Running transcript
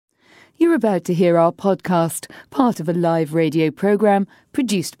You're about to hear our podcast, part of a live radio programme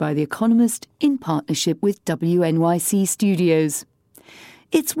produced by The Economist in partnership with WNYC Studios.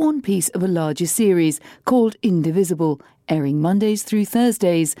 It's one piece of a larger series called Indivisible, airing Mondays through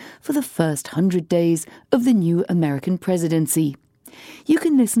Thursdays for the first 100 days of the new American presidency. You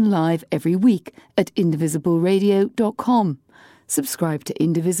can listen live every week at indivisibleradio.com. Subscribe to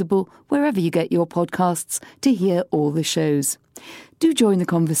Indivisible wherever you get your podcasts to hear all the shows. Do join the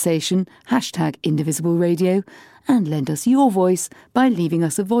conversation, #IndivisibleRadio, and lend us your voice by leaving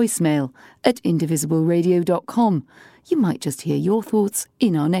us a voicemail at indivisibleradio.com. You might just hear your thoughts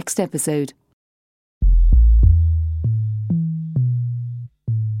in our next episode.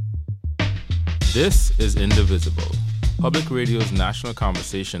 This is Indivisible, public radio's national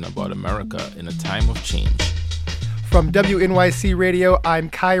conversation about America in a time of change. From WNYC Radio, I'm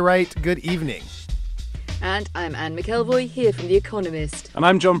Kai Wright. Good evening. And I'm Anne McElvoy, here from The Economist. And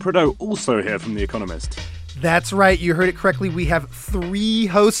I'm John Prideaux, also here from The Economist. That's right, you heard it correctly. We have 3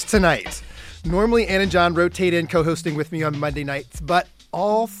 hosts tonight. Normally, Anne and John rotate in co-hosting with me on Monday nights, but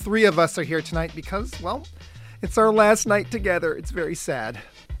all 3 of us are here tonight because, well, it's our last night together. It's very sad.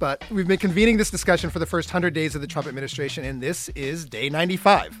 But we've been convening this discussion for the first 100 days of the Trump administration, and this is day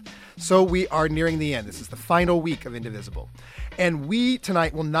 95. So we are nearing the end. This is the final week of Indivisible. And we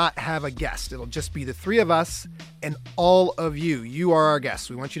tonight will not have a guest. It'll just be the 3 of us and all of you. You are our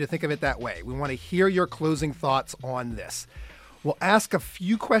guests. We want you to think of it that way. We want to hear your closing thoughts on this. We'll ask a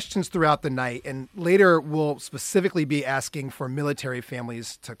few questions throughout the night, and later we'll specifically be asking for military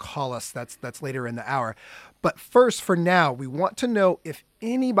families to call us. That's later in the hour. But first, for now, we want to know if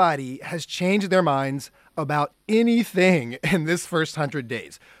anybody has changed their minds about anything in this first 100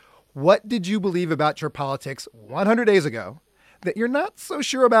 days. What did you believe about your politics 100 days ago that you're not so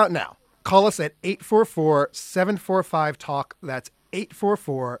sure about now? Call us at 844-745-TALK. That's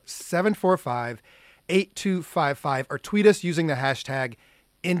 844-745-8255, or tweet us using the hashtag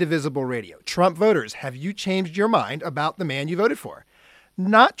 #IndivisibleRadio. Trump voters, have you changed your mind about the man you voted for?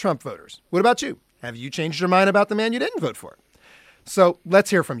 Not Trump voters. What about you? Have you changed your mind about the man you didn't vote for? So let's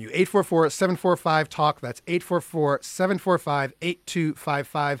hear from you. 844-745-TALK. That's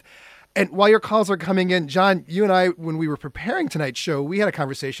 844-745-8255. And while your calls are coming in, John, you and I, when we were preparing tonight's show, we had a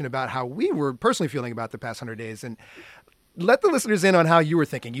conversation about how we were personally feeling about the past 100 days. And let the listeners in on how you were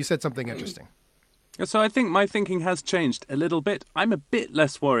thinking. You said something interesting. So I think my thinking has changed a little bit. I'm a bit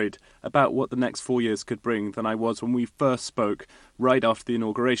less worried about what the next 4 years could bring than I was when we first spoke right after the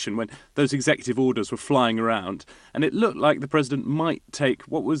inauguration, when those executive orders were flying around. And it looked like the president might take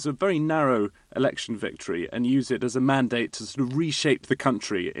what was a very narrow election victory and use it as a mandate to sort of reshape the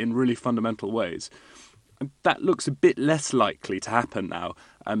country in really fundamental ways. And that looks a bit less likely to happen now,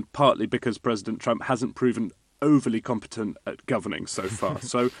 and partly because President Trump hasn't proven overly competent at governing so far.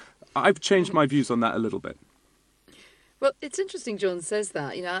 So I've changed my views on that a little bit. Well, it's interesting John says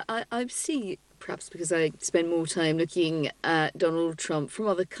that. You know, I see, perhaps because I spend more time looking at Donald Trump from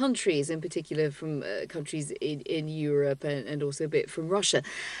other countries, in particular from countries in Europe and also a bit from Russia.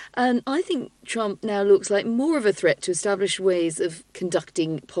 And I think Trump now looks like more of a threat to established ways of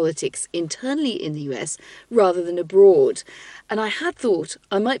conducting politics internally in the US rather than abroad. And I had thought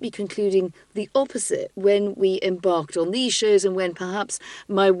I might be concluding the opposite when we embarked on these shows, and when perhaps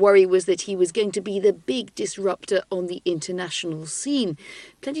my worry was that he was going to be the big disruptor on the international scene.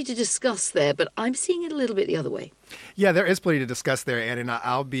 Plenty to discuss there, but I'm seeing it a little bit the other way. Yeah, there is plenty to discuss there, Anne, and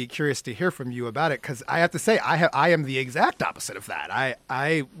I'll be curious to hear from you about it, because I have to say I am the exact opposite of that.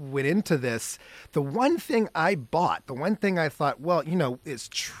 I went into this, the one thing I bought, the one thing I thought, well, you know, is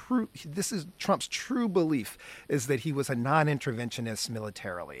true. This is Trump's true belief, is that he was a non-interventionist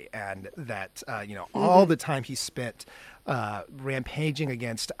militarily, and that all the time he spent rampaging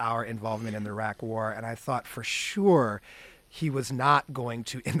against our involvement in the Iraq War, and I thought for sure he was not going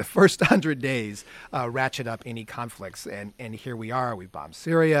to, in the first 100 days, ratchet up any conflicts. And here we are. We've bombed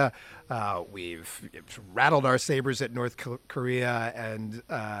Syria. We've rattled our sabers at North Korea. And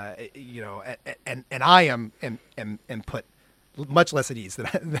I am put much less at ease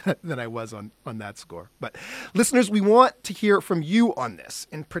than I was on that score. But listeners, we want to hear from you on this.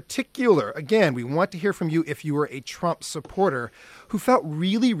 In particular, again, we want to hear from you if you were a Trump supporter who felt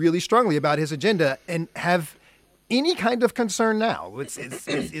really, really strongly about his agenda and have any kind of concern now.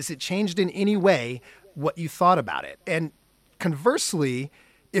 Is it changed in any way what you thought about it? And conversely,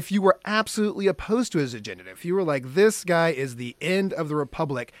 if you were absolutely opposed to his agenda, if you were like, this guy is the end of the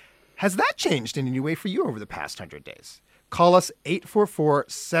republic, has that changed in any way for you over the past 100 days? Call us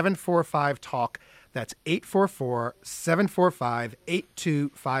 844-745-TALK. That's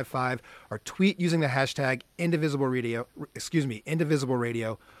 844-745-8255, or tweet using the hashtag Indivisible Radio.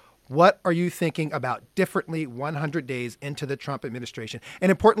 What are you thinking about differently 100 days into the Trump administration?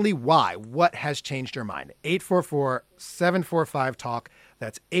 And importantly, why? What has changed your mind? 844-745-TALK.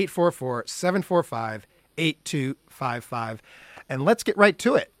 That's 844-745-8255. And let's get right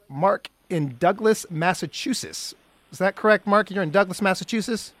to it. Mark in Douglas, Massachusetts. Is that correct, Mark? You're in Douglas,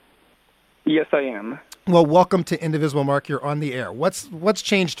 Massachusetts? Yes, I am. Well, welcome to Indivisible, Mark. You're on the air. What's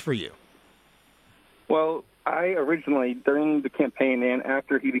changed for you? Well, I originally, during the campaign and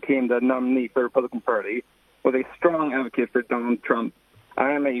after he became the nominee for the Republican Party, was a strong advocate for Donald Trump.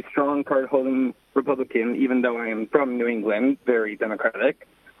 I am a strong card-holding Republican, even though I am from New England, very Democratic.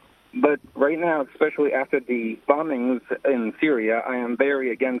 But right now, especially after the bombings in Syria, I am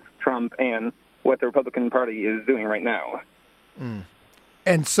very against Trump and what the Republican Party is doing right now. Mm.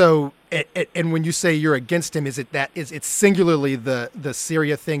 And so, and when you say you're against him, is it singularly the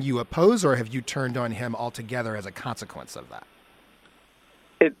Syria thing you oppose, or have you turned on him altogether as a consequence of that?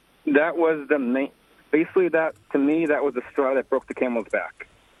 That was the main. Basically, that to me, that was the straw that broke the camel's back.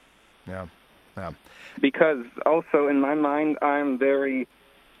 Yeah. Because also in my mind, I'm a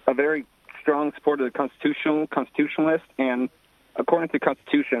very strong supporter of the constitutionalist, and according to the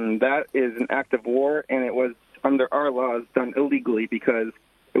Constitution, that is an act of war, and it was under our laws done illegally because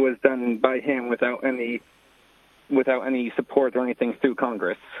it was done by him without any support or anything through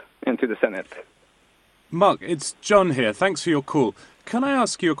Congress and through the Senate. Mark, it's John here. Thanks for your call. Can I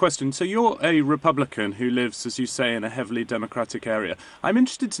ask you a question? So you're a Republican who lives, as you say, in a heavily Democratic area. I'm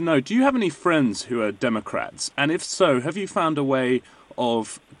interested to know, do you have any friends who are Democrats? And if so, have you found a way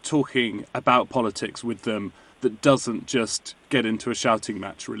of talking about politics with them that doesn't just get into a shouting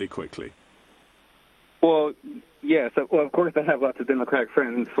match really quickly? Well, yes. Well, of course, I have lots of Democratic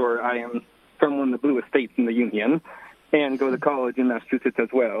friends, for I am from one of the bluest states in the Union and go to college in Massachusetts as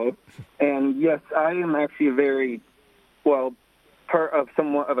well. And yes, I am actually part of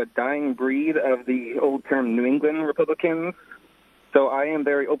somewhat of a dying breed of the old-term New England Republicans. So I am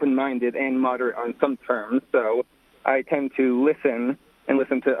very open-minded and moderate on some terms. So I tend to listen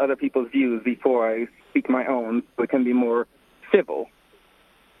to other people's views before I speak my own, so it can be more civil.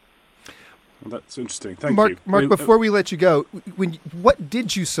 Well, that's interesting. Thank you. Mark, before we let you go, what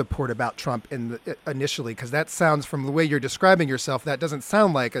did you support about Trump initially? Because that sounds, from the way you're describing yourself, that doesn't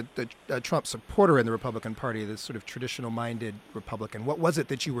sound like a Trump supporter in the Republican Party, this sort of traditional-minded Republican. What was it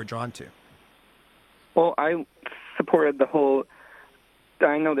that you were drawn to? Well, I supported the whole,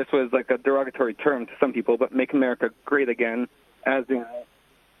 I know this was like a derogatory term to some people, but Make America Great Again, as in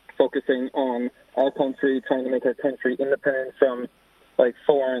focusing on our country, trying to make our country independent from like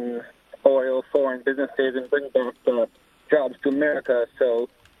foreign oil, foreign businesses, and bring back the jobs to America, so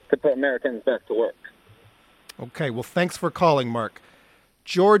to put Americans back to work. Okay, well, thanks for calling, Mark.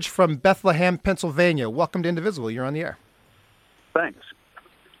 George from Bethlehem, Pennsylvania. Welcome to Indivisible. You're on the air. Thanks.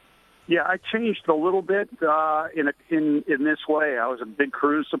 Yeah, I changed a little bit in this way. I was a big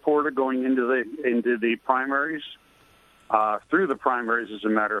Cruz supporter going into the primaries. Through the primaries, as a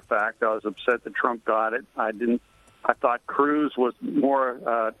matter of fact, I was upset that Trump got it. I thought Cruz was more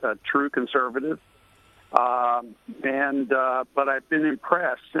a true conservative, but I've been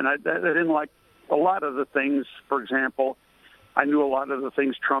impressed, and I didn't like a lot of the things. For example, I knew a lot of the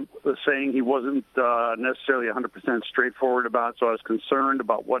things Trump was saying he wasn't necessarily 100% straightforward about, so I was concerned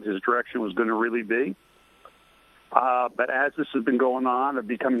about what his direction was going to really be. But as this has been going on, I'm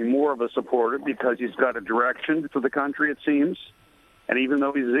becoming more of a supporter because he's got a direction for the country, it seems, and even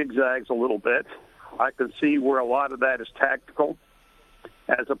though he zigzags a little bit, I can see where a lot of that is tactical,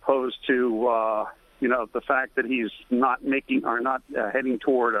 as opposed to the fact that he's not heading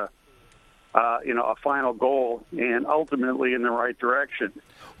toward a final goal and ultimately in the right direction.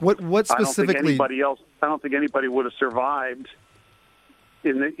 What specifically? I don't think anybody would have survived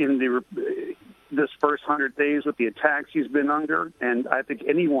in this first 100 days with the attacks he's been under, and I think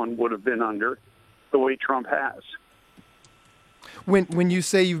anyone would have been under the way Trump has. When you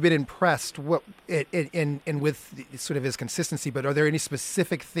say you've been impressed, with sort of his consistency, but are there any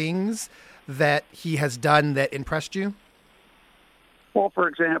specific things that he has done that impressed you? Well, for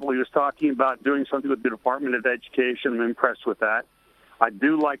example, he was talking about doing something with the Department of Education. I'm impressed with that. I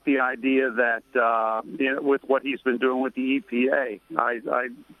do like the idea that with what he's been doing with the EPA.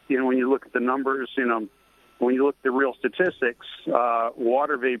 When you look at the numbers, when you look at the real statistics,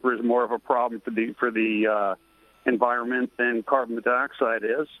 water vapor is more of a problem for the environment than carbon dioxide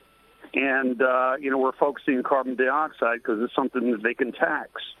is. And, we're focusing on carbon dioxide because it's something that they can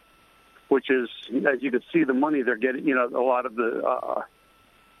tax, which is, as you can see, the money they're getting, a lot of the,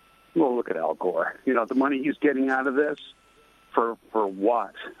 look at Al Gore, the money he's getting out of this for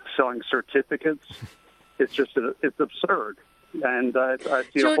what? Selling certificates? It's absurd. and I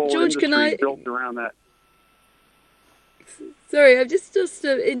see a whole George, industry built around that. Sorry, I'm just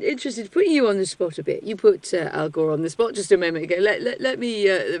interested, putting you on the spot a bit. You put Al Gore on the spot just a moment ago. Let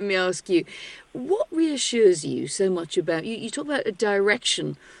me ask you, what reassures you so much about you? You talk about a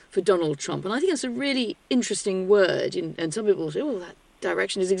direction for Donald Trump, and I think that's a really interesting word. And some people say, "Oh, that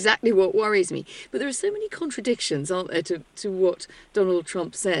direction is exactly what worries me." But there are so many contradictions, aren't there, to what Donald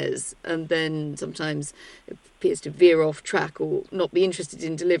Trump says, and then sometimes it appears to veer off track or not be interested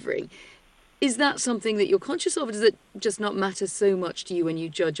in delivering. Is that something that you're conscious of, or does it just not matter so much to you when you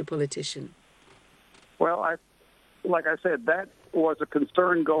judge a politician? Well, like I said, that was a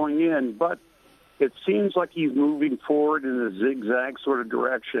concern going in, but it seems like he's moving forward in a zigzag sort of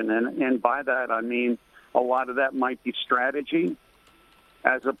direction. And by that, I mean a lot of that might be strategy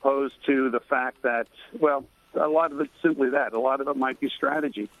as opposed to the fact that, well, a lot of it's simply that. A lot of it might be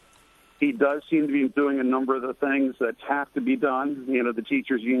strategy. He does seem to be doing a number of the things that have to be done. You know, the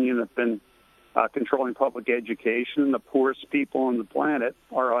teachers union have been controlling public education. The poorest people on the planet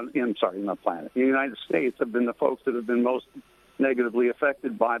the United States have been the folks that have been most negatively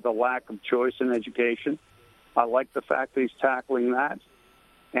affected by the lack of choice in education. I like the fact that he's tackling that.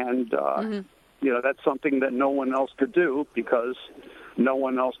 And, you know, that's something that no one else could do because no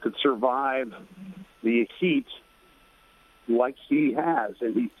one else could survive the heat like he has.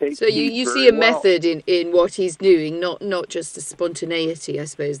 And he takes so you see a method in what he's doing, not just a spontaneity, I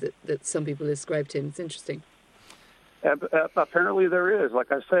suppose, that some people ascribe to him. It's interesting. Apparently there is.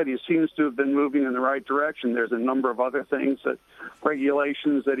 Like I said, he seems to have been moving in the right direction. There's a number of other things,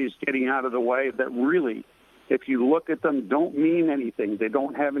 regulations that he's getting out of the way that really, if you look at them, don't mean anything. They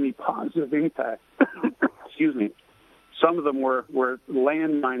don't have any positive impact. Excuse me. Some of them were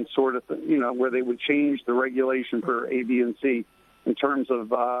landmine sort of, you know, where they would change the regulation for A, B, and C in terms of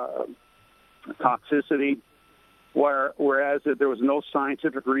toxicity, whereas there was no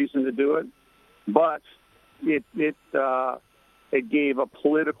scientific reason to do it. But it gave a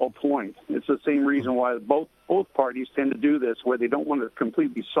political point. It's the same reason why both parties tend to do this, where they don't want to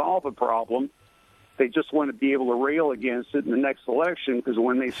completely solve a problem. They just want to be able to rail against it in the next election, because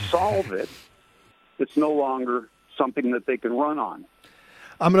when they solve it, it's no longer something that they can run on.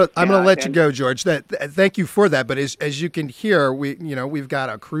 I'm gonna let you go, George. Thank you for that. But as you can hear, we've got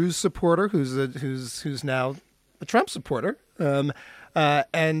a Cruz supporter who's now a Trump supporter, and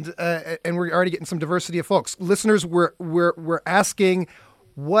we're already getting some diversity of folks. Listeners, we're asking,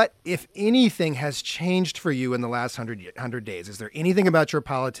 what, if anything, has changed for you in the last 100 days? Is there anything about your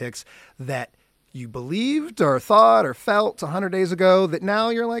politics that you believed or thought or felt 100 days ago that now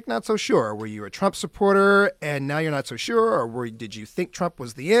you're like not so sure? Were you a Trump supporter and now you're not so sure? Or did you think Trump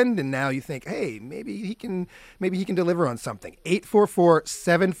was the end and now you think, hey, maybe he can deliver on something?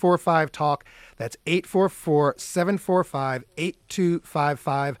 844-745-TALK. That's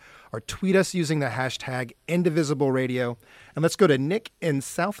 844-745-8255. Or tweet us using the hashtag Indivisible Radio. And let's go to Nick in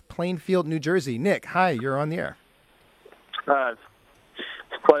South Plainfield, New Jersey. Nick, hi, you're on the air. It's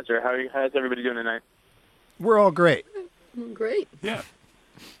a pleasure. How's everybody doing tonight? We're all great. Great. Yeah.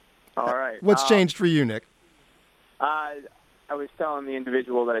 All right. What's changed for you, Nick? I was telling the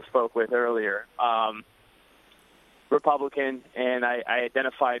individual that I spoke with earlier, Republican, and I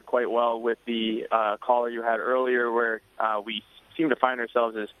identified quite well with the caller you had earlier, where we seem to find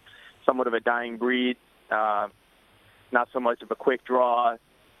ourselves as somewhat of a dying breed, not so much of a quick draw,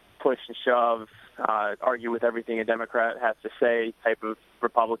 push and shove, argue with everything a Democrat has to say type of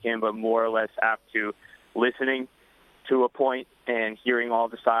Republican, but more or less apt to listening to a point and hearing all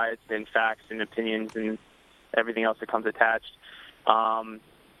the sides and facts and opinions and everything else that comes attached. I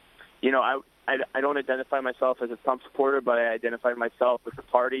don't identify myself as a Trump supporter, but I identify myself with the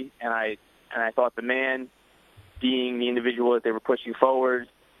party, and I thought the man, being the individual that they were pushing forward,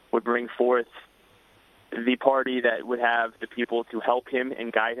 would bring forth the party that would have the people to help him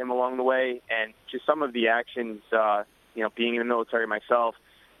and guide him along the way. And just some of the actions, being in the military myself,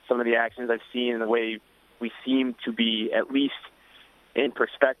 some of the actions I've seen and the way we seem to be, at least in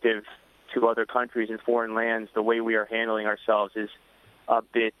perspective to other countries and foreign lands, the way we are handling ourselves is a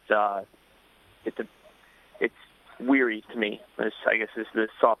bit, it's weary to me. I guess is the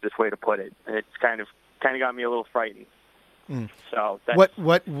softest way to put it. And it's kind of got me a little frightened. Mm. So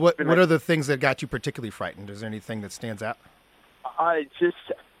what are the things that got you particularly frightened? Is there anything that stands out? Just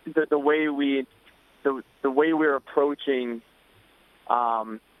the way we're approaching.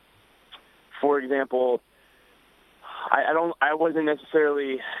 For example, I wasn't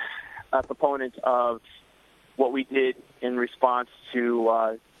necessarily a proponent of what we did in response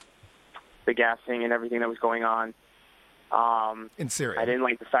to the gassing and everything that was going on in Syria. I didn't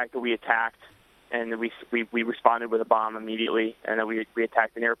like the fact that we attacked and we responded with a bomb immediately, and then we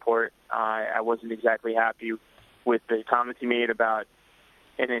attacked an airport. I wasn't exactly happy with the comments he made about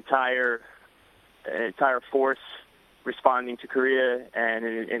an entire force responding to Korea, and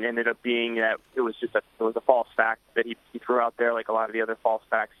it ended up being that it was a false fact that he threw out there, like a lot of the other false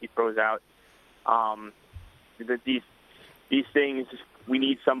facts he throws out. These things, we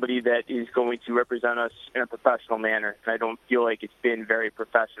need somebody that is going to represent us in a professional manner, and I don't feel like it's been very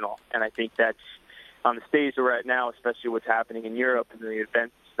professional. And I think that's on the stage we're at now, especially what's happening in Europe and the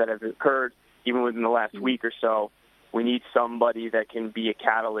events that have occurred even within the last week or so. We need somebody that can be a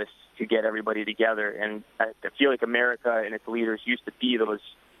catalyst to get everybody together. And I feel like America and its leaders used to be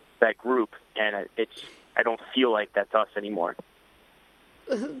that group, and I don't feel like that's us anymore.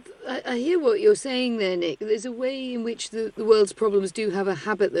 I hear what you're saying there, Nick. There's a way in which the world's problems do have a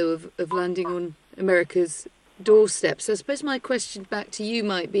habit, though, of landing on America's doorstep. So I suppose my question back to you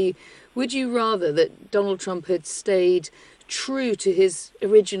might be, would you rather that Donald Trump had stayed true to his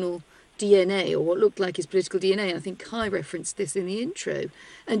original DNA, or what looked like his political DNA? I think Kai referenced this in the intro,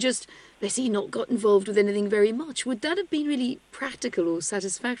 and just, let's say, not got involved with anything very much. Would that have been really practical or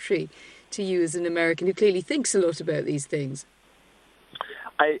satisfactory to you as an American who clearly thinks a lot about these things?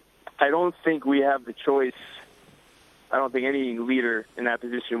 I don't think we have the choice. I don't think any leader in that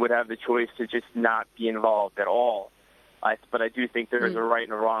position would have the choice to just not be involved at all. But I do think there is a right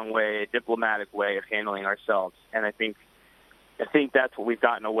and a wrong way, a diplomatic way of handling ourselves. And I think that's what we've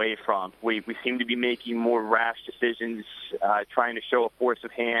gotten away from. We seem to be making more rash decisions, trying to show a force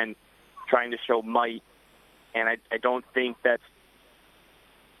of hand, trying to show might. And I don't think that's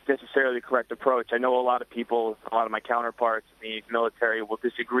necessarily the correct approach. I know a lot of people, a lot of my counterparts in the military will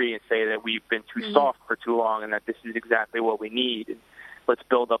disagree and say that we've been too soft for too long and that this is exactly what we need. And let's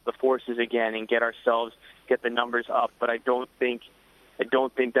build up the forces again and get the numbers up. But I don't think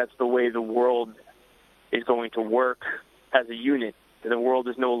that's the way the world is going to work as a unit. The world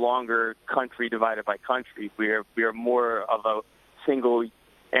is no longer country divided by country. We are more of a single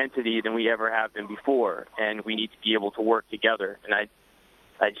entity than we ever have been before, and we need to be able to work together. And I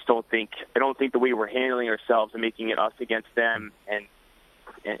just don't think the way we're handling ourselves and making it us against them and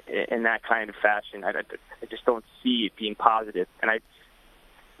in that kind of fashion, I just don't see it being positive. And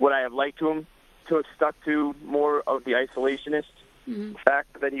would I have liked him to have stuck to more of the isolationist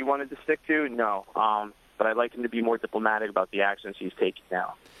fact that he wanted to stick to? No. But I'd like him to be more diplomatic about the actions he's taking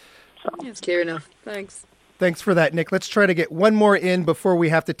now. So. It's clear enough. Thanks. Thanks for that, Nick. Let's try to get one more in before we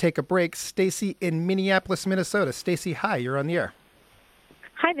have to take a break. Stacy in Minneapolis, Minnesota. Stacy, hi, you're on the air.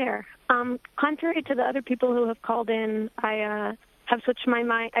 Hi there. Contrary to the other people who have called in, I have switched my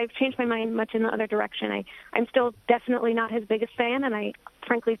mind. I've changed my mind much in the other direction. I'm still definitely not his biggest fan, and I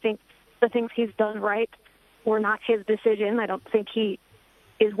frankly think the things he's done right were not his decision. I don't think he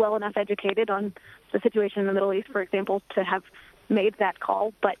is well enough educated on the situation in the Middle East, for example, to have made that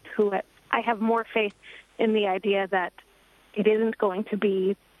call. But I have more faith in the idea that it isn't going to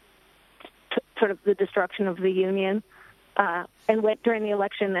be sort of the destruction of the Union. And during the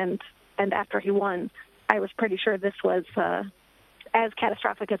election and after he won, I was pretty sure this was as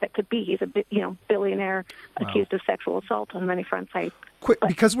catastrophic as it could be. He's a billionaire accused of sexual assault on many fronts.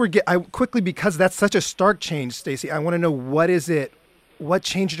 Because that's such a stark change, Stacey, I want to know what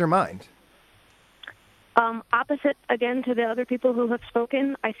changed your mind? Opposite again to the other people who have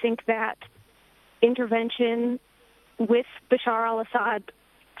spoken, I think that intervention with Bashar al-Assad,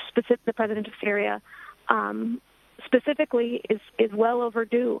 the president of Syria, specifically is well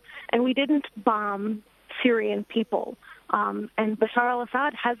overdue. And we didn't bomb Syrian people. And Bashar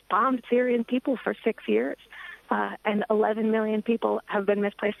al-Assad has bombed Syrian people for 6 years. And 11 million people have been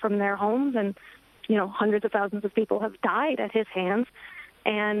misplaced from their homes, and hundreds of thousands of people have died at his hands.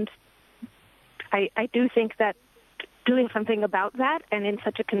 And I do think that doing something about that and in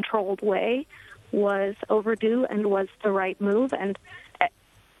such a controlled way was overdue and was the right move. And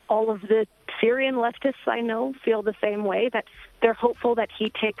all of the Syrian leftists I know feel the same way, that they're hopeful that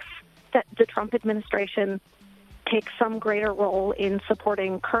that the Trump administration takes some greater role in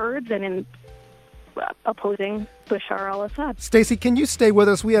supporting Kurds and in opposing Bashar al-Assad. Stacey, can you stay with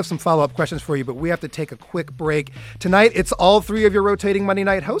us? We have some follow-up questions for you, but we have to take a quick break. Tonight, it's all three of your rotating Monday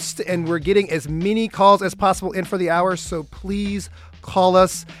night hosts, and we're getting as many calls as possible in for the hour, so please call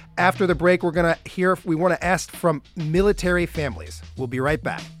us. After the break, we want to ask from military families. We'll be right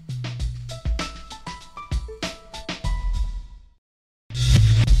back.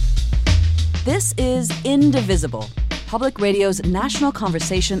 This is Indivisible, Public Radio's national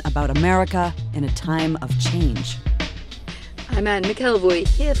conversation about America in a time of change. I'm Anne McElvoy,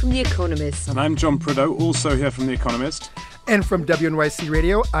 here from The Economist. And I'm John Prideaux, also here from The Economist. And from WNYC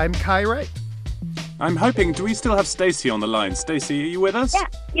Radio, I'm Kai Wright. I'm hoping. Do we still have Stacey on the line? Stacey, are you with us?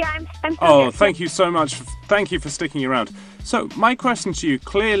 Yeah, I'm still Oh, here. thank you so much. Thank you for sticking around. So, my question to you: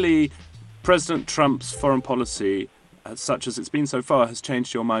 clearly, President Trump's foreign policy, such as it's been so far, has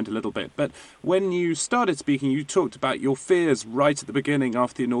changed your mind a little bit. But when you started speaking, you talked about your fears right at the beginning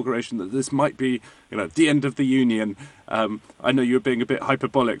after the inauguration that this might be, the end of the union. I know you were being a bit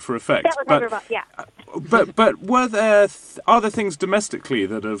hyperbolic for effect. That was hyperbolic, yeah. But were there other things domestically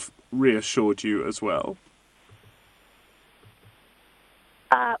that have reassured you as well?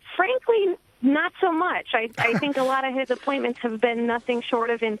 Frankly, not so much. I think a lot of his appointments have been nothing short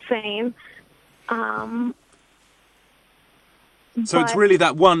of insane. So it's really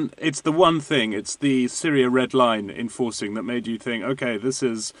that one, it's the one thing, it's the Syria red line enforcing that made you think, okay, this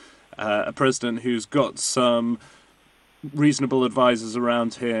is a president who's got some reasonable advisors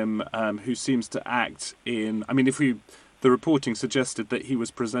around him, who seems to act in, the reporting suggested that he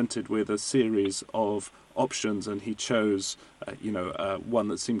was presented with a series of options and he chose, one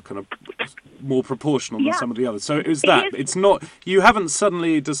that seemed kind of more proportional than some of the others. So it was that. It's not, you haven't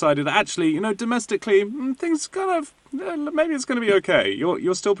suddenly decided, actually, domestically, things kind of, maybe it's going to be okay.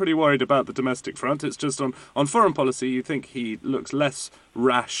 You're still pretty worried about the domestic front. It's just on foreign policy, you think he looks less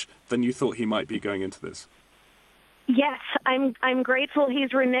rash than you thought he might be going into this. Yes, I'm grateful he's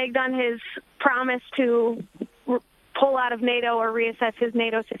reneged on his promise to pull out of NATO or reassess his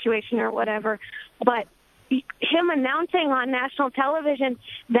NATO situation or whatever. But him announcing on national television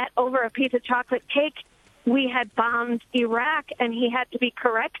that over a piece of chocolate cake we had bombed Iraq and he had to be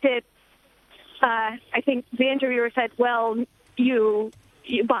corrected. I think the interviewer said, well, you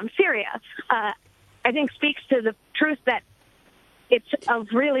bombed Syria. I think speaks to the truth that it's of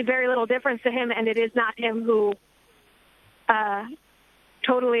really very little difference to him, and it is not him who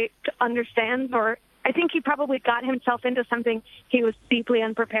totally understands, or I think he probably got himself into something he was deeply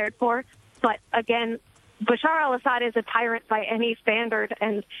unprepared for. But again, Bashar al-Assad is a tyrant by any standard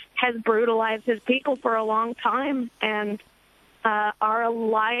and has brutalized his people for a long time. And our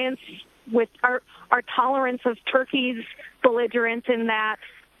alliance with our tolerance of Turkey's belligerence in that,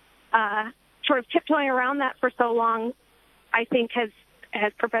 sort of tiptoeing around that for so long, I think has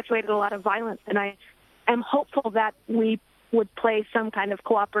perpetuated a lot of violence. And I am hopeful that we would play some kind of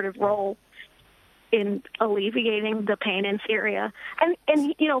cooperative role in alleviating the pain in Syria. And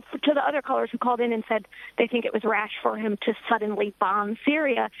to the other callers who called in and said they think it was rash for him to suddenly bomb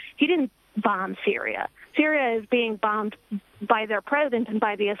Syria, he didn't bomb Syria. Syria is being bombed by their president and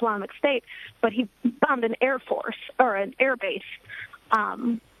by the Islamic State, but he bombed an air force or an air base.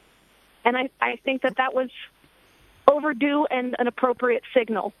 And I think that was overdue and an appropriate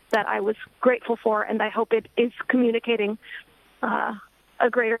signal that I was grateful for, and I hope it is communicating a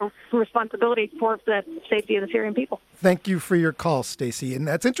greater responsibility for the safety of the Syrian people. Thank you for your call, Stacey. And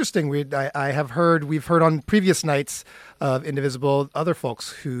that's interesting. We've heard on previous nights of Indivisible, other folks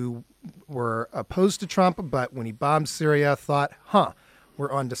who were opposed to Trump, but when he bombed Syria, thought,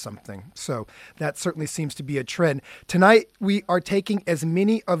 we're onto something. So that certainly seems to be a trend. Tonight, we are taking as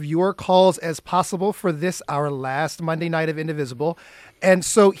many of your calls as possible for this, our last Monday night of Indivisible. And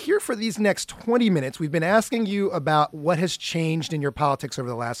so here for these next 20 minutes, we've been asking you about what has changed in your politics over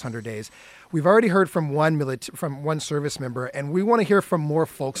the last 100 days. We've already heard from one service member, and we want to hear from more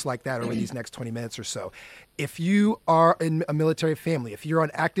folks like that over these next 20 minutes or so. If you are in a military family, if you're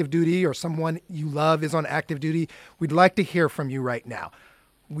on active duty or someone you love is on active duty, we'd like to hear from you right now.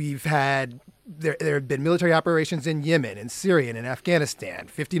 We've had, there have been military operations in Yemen, in Syria, and in Afghanistan,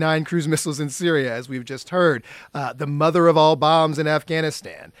 59 cruise missiles in Syria, as we've just heard, the mother of all bombs in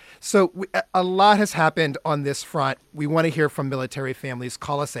Afghanistan. So a lot has happened on this front. We want to hear from military families.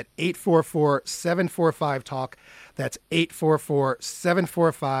 Call us at 844-745-TALK. That's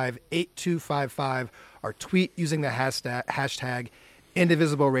 844-745-8255, or tweet using the hashtag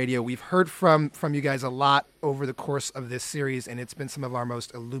Indivisible Radio. We've heard from you guys a lot over the course of this series, and it's been some of our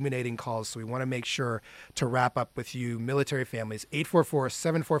most illuminating calls. So we want to make sure to wrap up with you, military families.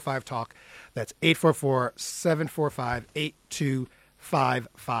 844-745-TALK. That's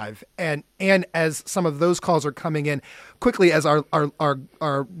 844-745-8255. And as some of those calls are coming in quickly, as our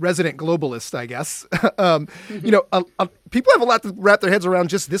resident globalist, I guess, people have a lot to wrap their heads around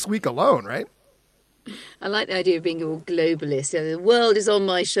just this week alone, right? I like the idea of being all globalist. The world is on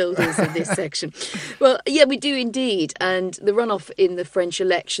my shoulders in this section. Well, yeah, we do indeed. And the runoff in the French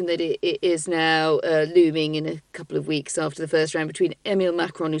election that it is now looming in a couple of weeks after the first round between Emmanuel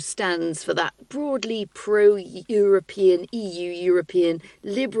Macron, who stands for that broadly pro-European, EU-European,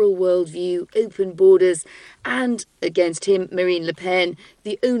 liberal worldview, open borders, and against him, Marine Le Pen,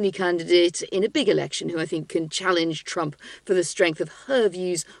 the only candidate in a big election who I think can challenge Trump for the strength of her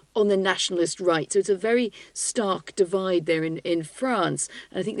views on the nationalist right. So it's a very stark divide there in France.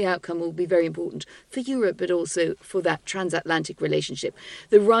 And I think the outcome will be very important for Europe, but also for that transatlantic relationship.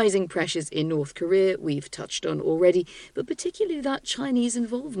 The rising pressures in North Korea, we've touched on already, but particularly that Chinese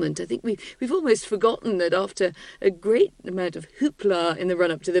involvement. I think we've almost forgotten that after a great amount of hoopla in the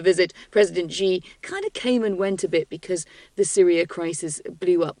run-up to the visit, President Xi kind of came and went a bit because the Syria crisis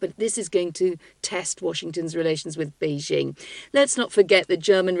blew up. But this is going to test Washington's relations with Beijing. Let's not forget the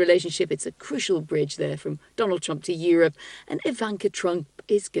German relationship. It's a crucial bridge there from Donald Trump to Europe. And Ivanka Trump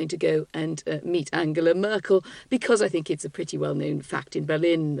is going to go and meet Angela Merkel, because I think it's a pretty well-known fact in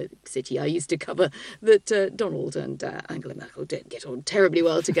Berlin, the city I used to cover, that Donald and Angela Merkel don't get on terribly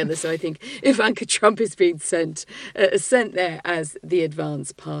well together. So I think Ivanka Trump is being sent there as the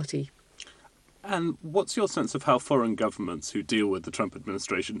advance party. And what's your sense of how foreign governments who deal with the Trump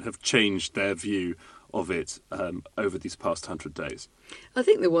administration have changed their view of it over these past 100 days? I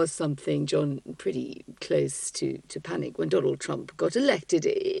think there was something, John, pretty close to panic when Donald Trump got elected.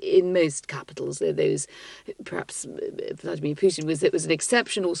 In most capitals, those, perhaps Vladimir Putin was an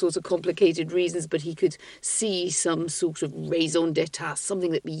exception, all sorts of complicated reasons, but he could see some sort of raison d'etat,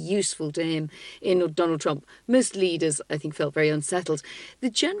 something that'd be useful to him in Donald Trump. Most leaders, I think, felt very unsettled. The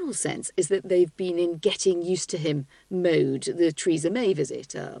general sense is that they've been in getting used to him mode. The Theresa May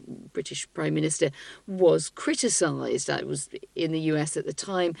visit, British Prime Minister, was criticised. I was in the US at the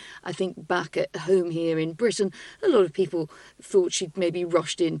time. I think back at home here in Britain, a lot of people thought she'd maybe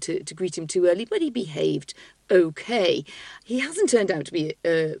rushed in to greet him too early, but he behaved okay. He hasn't turned out to be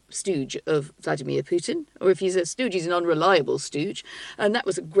a stooge of Vladimir Putin, or if he's a stooge, he's an unreliable stooge. And that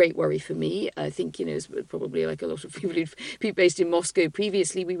was a great worry for me. I think, it's probably like a lot of people who've been based in Moscow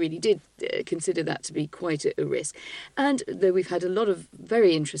previously, we really did consider that to be quite a risk. And though we've had a lot of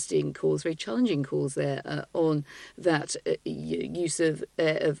very interesting calls, very challenging calls there on that use of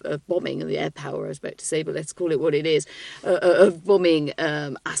bombing, and the air power, I was about to say, but let's call it what it is, of bombing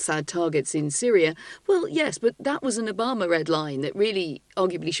Assad targets in Syria. Well, yes, but that was an Obama red line that really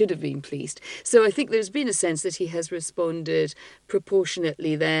arguably should have been policed. So I think there's been a sense that he has responded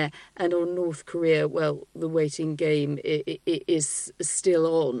proportionately there. And on North Korea, well, the waiting game is still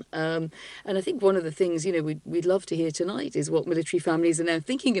on. And I think one of the things, we'd love to hear tonight is what military families are now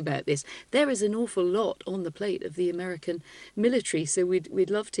thinking about this. There is an awful lot on the plate of the American military. So we'd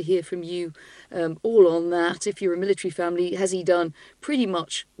love to hear from you all on that. If you're a military family, has he done pretty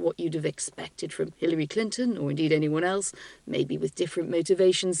much what you'd have expected from Hillary Clinton or indeed anyone else, maybe with different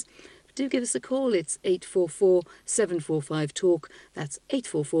motivations? Do give us a call. It's 844-745-TALK. That's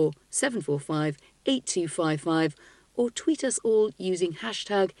 844-745-8255. Or tweet us all using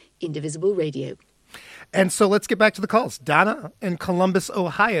hashtag Indivisible Radio. And so let's get back to the calls. Donna in Columbus,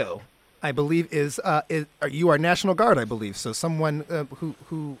 Ohio, I believe you are National Guard, I believe. So someone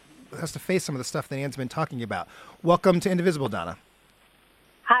who has to face some of the stuff that Anne's been talking about. Welcome to Indivisible, Donna.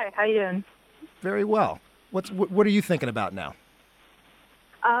 Hi, how you doing? Very well. What are you thinking about now?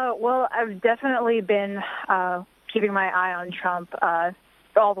 Well, I've definitely been keeping my eye on Trump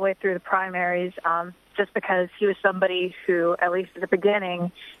all the way through the primaries, just because he was somebody who, at least at the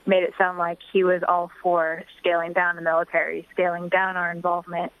beginning, made it sound like he was all for scaling down the military, scaling down our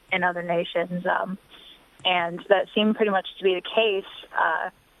involvement in other nations. And that seemed pretty much to be the case,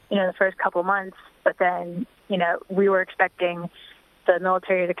 the first couple of months. But then, we were expecting the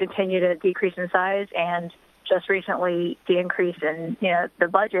military to continue to decrease in size, and just recently the increase in the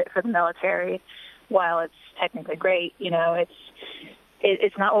budget for the military, while it's technically great,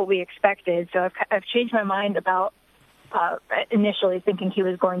 it's not what we expected. So I've changed my mind about initially thinking he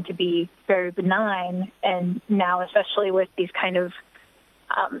was going to be very benign, and now especially with these kind of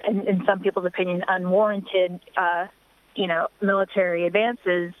in some people's opinion unwarranted military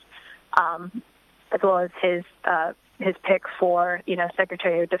advances, as well as his pick for,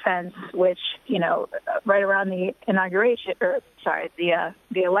 Secretary of Defense, which, right around the inauguration, the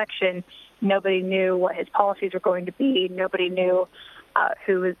election, nobody knew what his policies were going to be. Nobody knew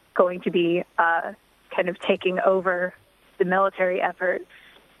who was going to be kind of taking over the military effort.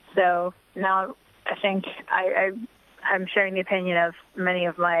 So now I think I'm sharing the opinion of many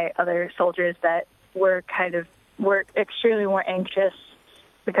of my other soldiers that we're extremely more anxious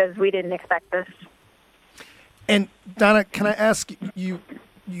because we didn't expect this. And Donna, can I ask you?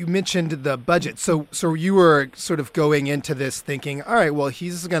 You mentioned the budget, so you were sort of going into this thinking, all right, well,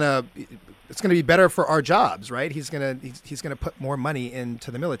 it's gonna be better for our jobs, right? He's gonna put more money into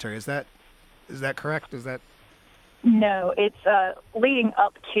the military. Is that correct? No, it's leading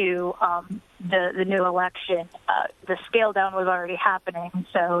up to the new election. The scale down was already happening,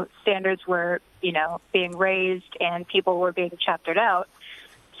 so standards were being raised and people were being chaptered out.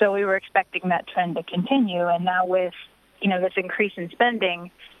 So we were expecting that trend to continue. And now with, this increase in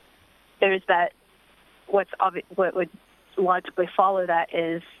spending, there's that what would logically follow that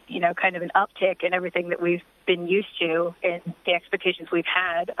is, kind of an uptick in everything that we've been used to and the expectations we've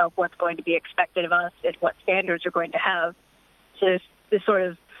had of what's going to be expected of us and what standards we're going to have. So there's this sort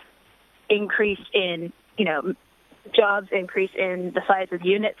of increase in, jobs, increase in the size of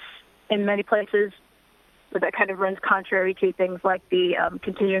units in many places. So that kind of runs contrary to things like the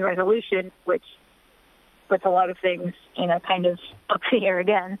continuing resolution, which puts a lot of things, kind of up in the air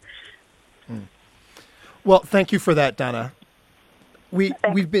again. Well, thank you for that, Donna. We've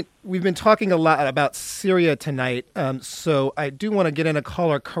been talking a lot about Syria tonight, so I do want to get in a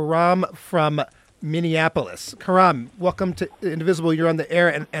caller, Karam from Minneapolis. Karam, welcome to Indivisible. You're on the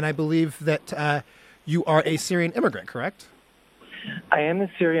air, and I believe that you are a Syrian immigrant, correct? I am a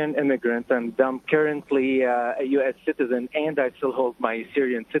Syrian immigrant, and I'm currently a U.S. citizen, and I still hold my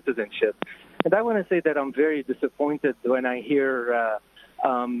Syrian citizenship. And I want to say that I'm very disappointed when I hear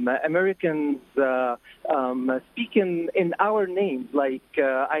Americans speaking in our name. Like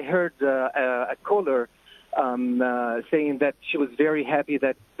I heard a caller saying that she was very happy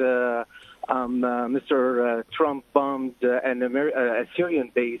that Mr. Trump bombed a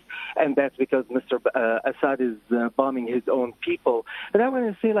Syrian base, and that's because Mr. Assad is bombing his own people. But I want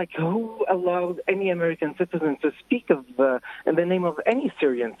to say, who allows any American citizen to speak of in the name of any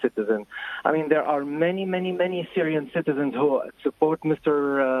Syrian citizen? I mean, there are many, many, many Syrian citizens who support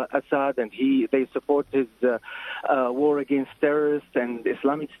Mr. Assad, and they support his war against terrorists and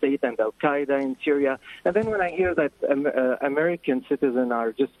Islamic State and Al-Qaeda in Syria. And then when I hear that American citizens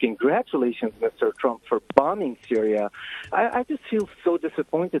are just congratulating Mr. Trump for bombing Syria, I just feel so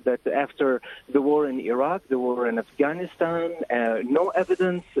disappointed that after the war in Iraq, the war in Afghanistan, no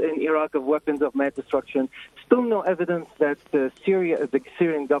evidence in Iraq of weapons of mass destruction, still no evidence that the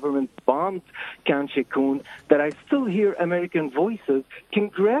Syrian government bombed Khan Sheikhoun, that I still hear American voices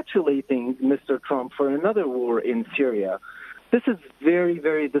congratulating Mr. Trump for another war in Syria. This is very,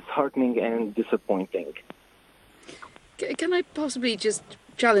 very disheartening and disappointing. Can I possibly just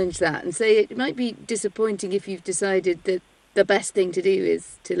challenge that and say it might be disappointing if you've decided that the best thing to do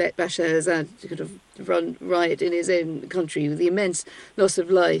is to let Bashar Assad sort of run riot in his own country with the immense loss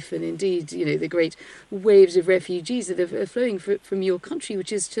of life and indeed, the great waves of refugees that are flowing from your country, which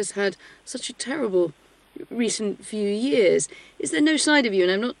has just had such a terrible recent few years. Is there no side of you,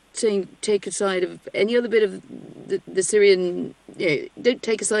 and I'm not saying take a side of any other bit of the Syrian, don't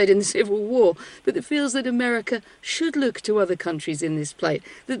take a side in the civil war, but that feels that America should look to other countries in this plight,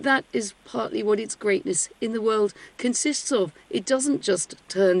 that is partly what its greatness in the world consists of. It doesn't just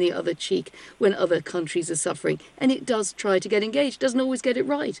turn the other cheek when other countries are suffering, and it does try to get engaged, doesn't always get it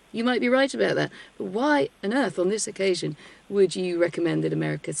right. You might be right about that, but why on earth on this occasion would you recommend that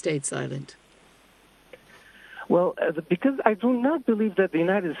America stayed silent? Well, because I do not believe that the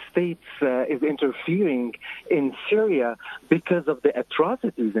United States is interfering in Syria because of the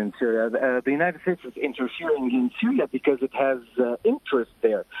atrocities in Syria. The United States is interfering in Syria because it has interest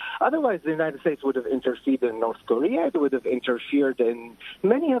there. Otherwise, the United States would have interfered in North Korea. It would have interfered in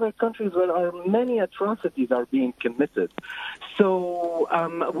many other countries where many atrocities are being committed.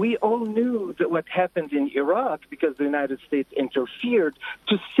 So we all knew that what happened in Iraq because the United States interfered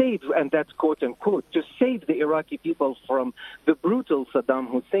to save, and that's quote unquote, to save the Iraqi people from the brutal Saddam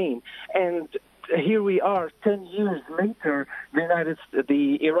Hussein. And here we are 10 years later,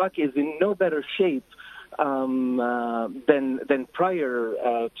 the Iraq is in no better shape than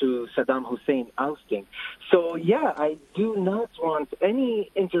prior to Saddam Hussein ousting. So yeah, I do not want any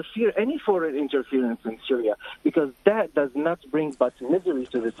foreign interference in Syria because that does not bring but misery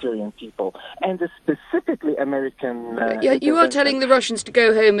to the Syrian people and specifically American. You are telling the Russians to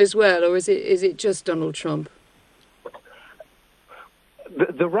go home as well, or is it just Donald Trump?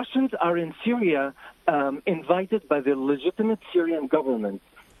 The Russians are in Syria invited by the legitimate Syrian government.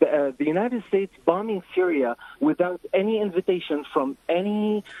 The United States bombing Syria without any invitation from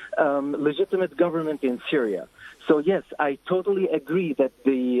any legitimate government in Syria. So yes, I totally agree that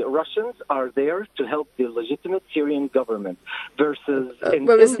the Russians are there to help the legitimate Syrian government versus an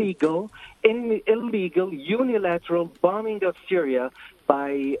illegal, unilateral bombing of Syria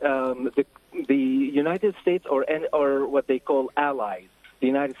by the United States or what they call allies. The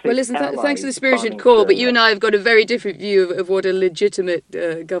United States. Well, listen, thanks for the spirited call, but you and I have got a very different view of what a legitimate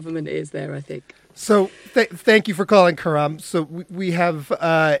government is there, I think. So thank you for calling, Karam. So we have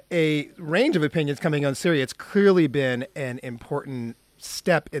a range of opinions coming on Syria. It's clearly been an important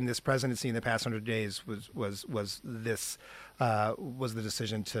step in this presidency in the past 100 days was the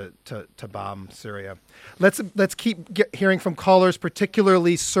decision to bomb Syria. Let's keep hearing from callers,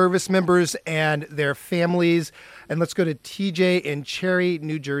 particularly service members and their families, and let's go to TJ in Cherry,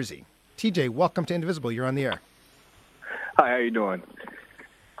 New Jersey. TJ, welcome to Indivisible. You're on the air. Hi, how you doing?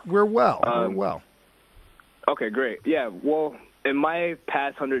 We're well. Okay, great. Yeah, well, in my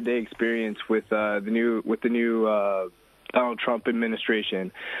past 100-day experience with the new Donald Trump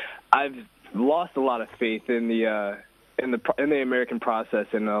administration, I've lost a lot of faith in the American process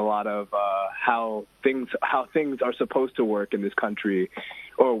and a lot of how things are supposed to work in this country,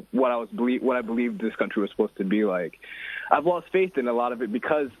 or what I believe this country was supposed to be like. I've lost faith in a lot of it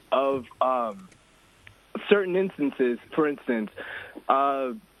because of certain instances. For instance,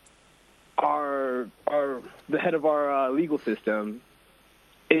 the head of our legal system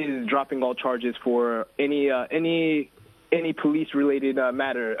is dropping all charges for any police-related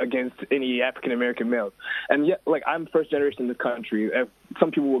matter against any African-American males. And yet, like, I'm first generation in this country.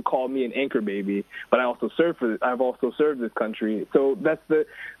 Some people would call me an anchor baby, but I've also served this country. So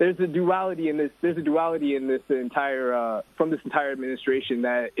there's a duality in this. There's a duality in this entire from this entire administration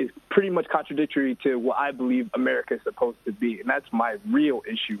that is pretty much contradictory to what I believe America is supposed to be, and that's my real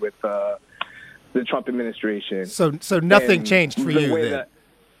issue with the Trump administration. So nothing changed for you then.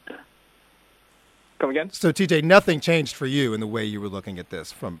 Come again? So, TJ, nothing changed for you in the way you were looking at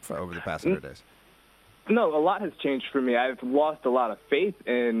this from over the past 100 days? No, a lot has changed for me. I've lost a lot of faith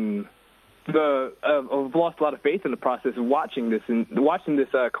in the process of watching this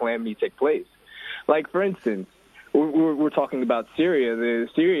calamity take place. Like, for instance, we're talking about Syria, the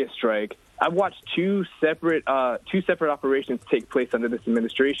Syria strike. I've watched two separate operations take place under this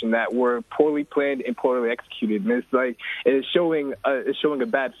administration that were poorly planned and poorly executed. And it is showing a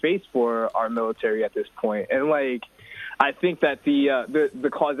bad face for our military at this point. And I think that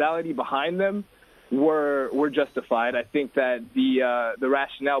the causality behind them were justified. I think that the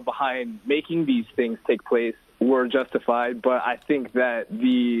rationale behind making these things take place were justified. But I think that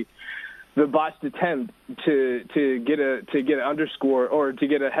the botched attempt to get an underscore or to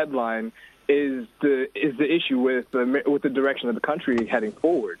get a headline is the issue with the direction of the country heading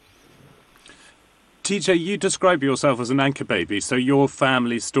forward. TJ, you describe yourself as an anchor baby, so your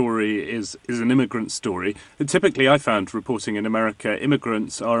family story is an immigrant story. And typically, I found reporting in America,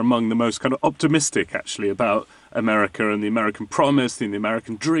 immigrants are among the most kind of optimistic, actually, about America and the American promise and the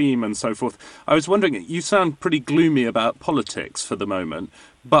American dream and so forth. I was wondering, you sound pretty gloomy about politics for the moment,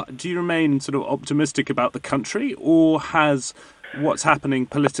 but do you remain sort of optimistic about the country, or has what's happening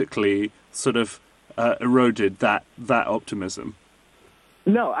politically sort of eroded that optimism?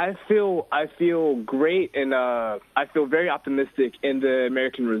 No, I feel great, and I feel very optimistic in the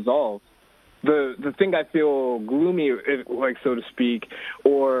American resolve. The thing I feel gloomy, so to speak,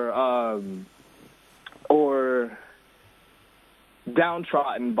 or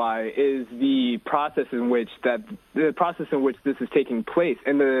downtrodden by is the process in which this is taking place,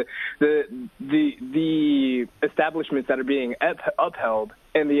 and the establishments that are being upheld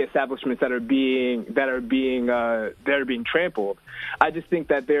and the establishments that are being trampled. I just think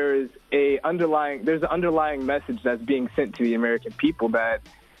that there's an underlying message that's being sent to the American people that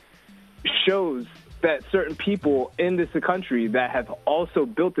shows that certain people in this country that have also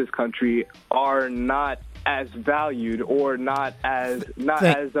built this country are not as valued or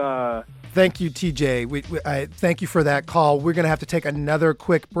Thank you, TJ. I thank you for that call. We're going to have to take another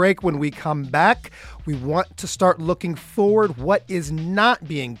quick break. When we come back, we want to start looking forward. What is not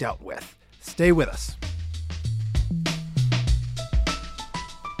being dealt with? Stay with us.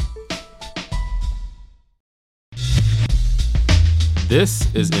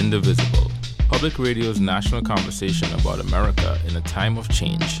 This is Indivisible, Public Radio's national conversation about America in a time of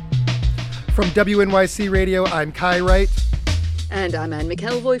change. From WNYC Radio, I'm Kai Wright. And I'm Anne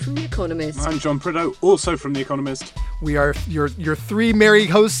McElvoy from The Economist. I'm John Prideaux, also from The Economist. We are your three merry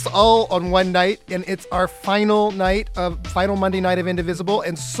hosts all on one night, and it's our final Monday night of Indivisible.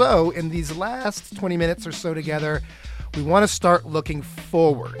 And so, in these last 20 minutes or so together, we want to start looking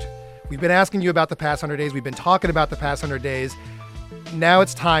forward. We've been asking you about the past 100 days. We've been talking about the past 100 days. Now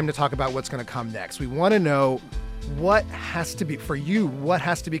it's time to talk about what's going to come next. We want to know what has to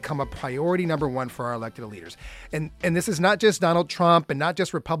become a priority number one for our elected leaders. And this is not just Donald Trump and not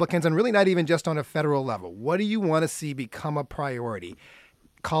just Republicans, and really not even just on a federal level. What do you want to see become a priority?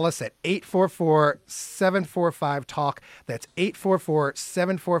 Call us at 844-745-TALK. That's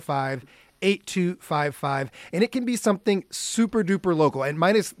 844-745 8255. And it can be something super duper local, and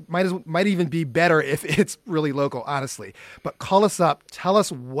might even be better if it's really local, honestly. But call us up, tell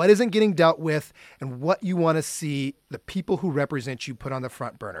us what isn't getting dealt with and what you want to see the people who represent you put on the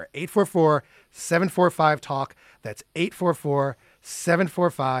front burner. 844-745-TALK. That's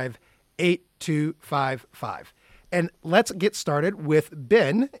 844-745-8255. And let's get started with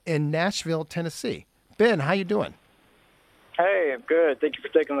Ben in Nashville, Tennessee. Ben, how you doing? Hey, I'm good. Thank you for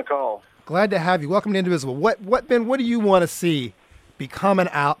taking the call. Glad to have you. Welcome to Indivisible. Ben, what do you want to see become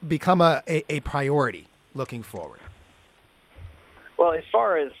a priority looking forward? Well, as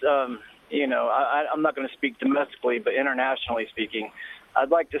far as, I'm not going to speak domestically, but internationally speaking, I'd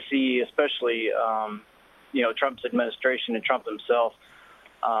like to see, especially, Trump's administration and Trump himself,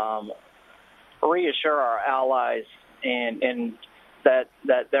 reassure our allies and that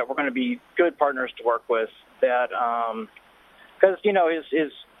we're going to be good partners to work with. That because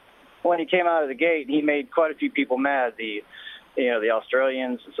his when he came out of the gate, he made quite a few people mad. The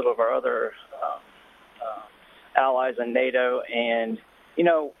Australians and some of our other allies in NATO, and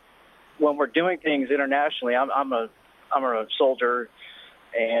when we're doing things internationally, I'm a soldier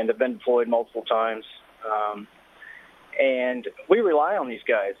and have been deployed multiple times. And we rely on these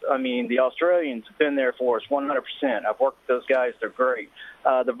guys. I mean, the Australians have been there for us 100%. I've worked with those guys. They're great.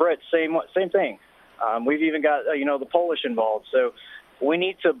 The Brits, same thing. We've even got, the Polish involved. So we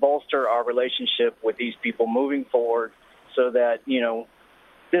need to bolster our relationship with these people moving forward so that,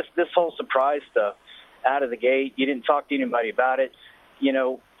 this whole surprise stuff out of the gate, you didn't talk to anybody about it.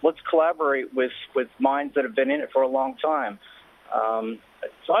 Let's collaborate with minds that have been in it for a long time.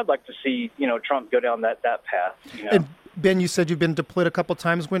 So I'd like to see, Trump go down that path. And Ben, you said you've been deployed a couple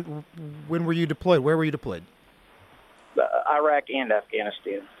times. When were you deployed? Where were you deployed? Iraq and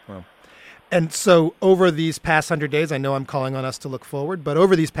Afghanistan. Wow. And so over these past 100 days, I know I'm calling on us to look forward, but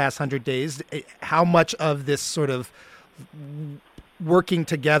over these past 100 days, how much of this sort of working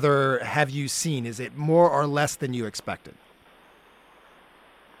together have you seen? Is it more or less than you expected?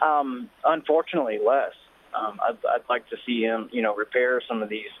 Unfortunately, less. I'd like to see him, repair some of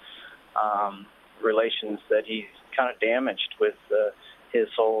these relations that he's kind of damaged with his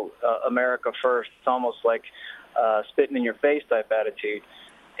whole America first. It's almost like spitting in your face type attitude.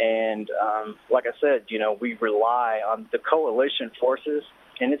 And like I said, we rely on the coalition forces,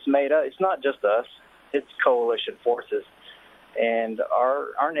 and it's made up. It's not just us; it's coalition forces, and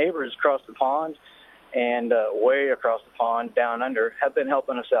our neighbors across the pond and way across the pond down under have been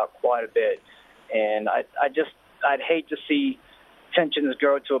helping us out quite a bit. And I'd hate to see tensions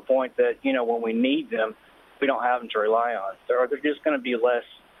grow to a point that, when we need them, we don't have them to rely on. They're just going to be less,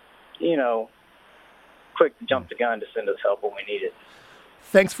 quick to jump the gun to send us help when we need it.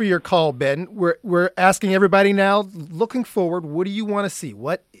 Thanks for your call, Ben. We're asking everybody now, looking forward, what do you want to see?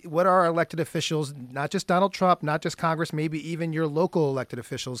 What are our elected officials, not just Donald Trump, not just Congress, maybe even your local elected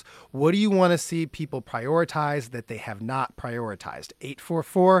officials, what do you want to see people prioritize that they have not prioritized?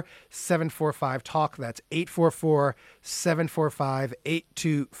 844-745-TALK. That's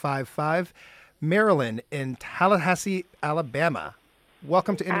 844-745-8255. Marilyn in Tallahassee, Alabama.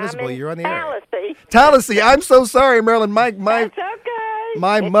 Welcome to Indivisible. You're on the air. Tallahassee. I'm so sorry, Marilyn. That's okay.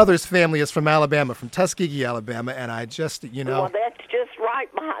 My mother's family is from Alabama, from Tuskegee, Alabama, and I just, Well, that's just right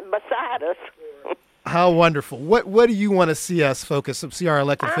beside us. How wonderful. What do you want to see us see our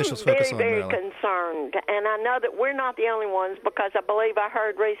elected officials focus on, Marilyn? I'm very concerned, and I know that we're not the only ones because I believe I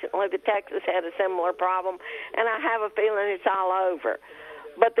heard recently that Texas had a similar problem, and I have a feeling it's all over.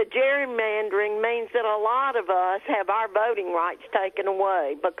 But the gerrymandering means that a lot of us have our voting rights taken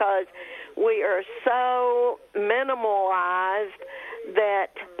away because we are so minimalized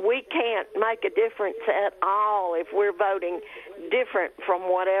that we can't make a difference at all if we're voting different from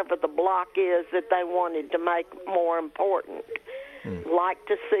whatever the block is that they wanted to make more important. Like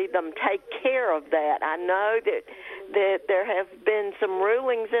to see them take care of that. I know that there have been some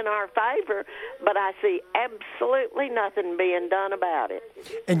rulings in our favor, but I see absolutely nothing being done about it.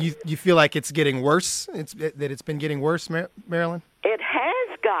 And you feel like it's getting worse? That it's been getting worse, Marilyn? It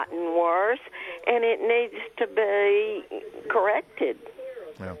has gotten worse, and it needs to be corrected.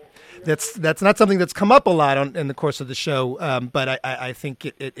 Well, that's not something that's come up a lot in the course of the show, but I think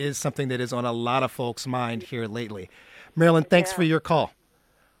it is something that is on a lot of folks' mind here lately. Marilyn, thanks for your call.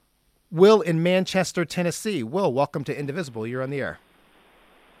 Will in Manchester, Tennessee. Will, welcome to Indivisible. You're on the air.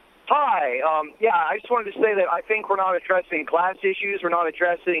 Hi. I just wanted to say that I think we're not addressing class issues. We're not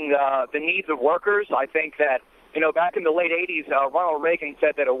addressing the needs of workers. I think that, back in the late 80s, Ronald Reagan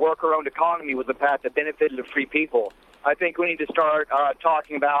said that a worker-owned economy was the path that benefited the free people. I think we need to start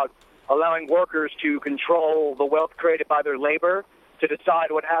talking about allowing workers to control the wealth created by their labor to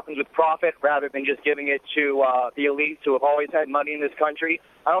decide what happens with profit rather than just giving it to the elites who have always had money in this country.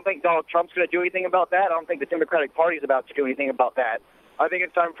 I don't think Donald Trump's going to do anything about that. I don't think the Democratic Party is about to do anything about that. I think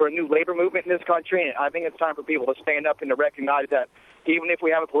it's time for a new labor movement in this country, and I think it's time for people to stand up and to recognize that even if we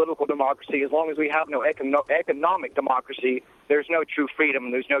have a political democracy, as long as we have no economic democracy, there's no true freedom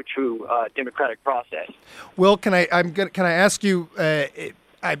and there's no true democratic process. Will, can I ask you? I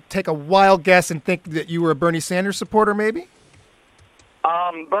take a wild guess and think that you were a Bernie Sanders supporter, maybe?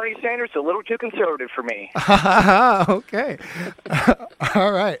 Bernie Sanders is a little too conservative for me. Okay.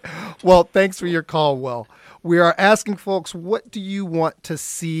 All right. Well, thanks for your call, Will. We are asking folks, what do you want to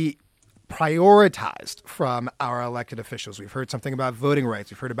see prioritized from our elected officials? We've heard something about voting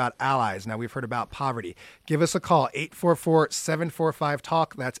rights. We've heard about allies. Now we've heard about poverty. Give us a call,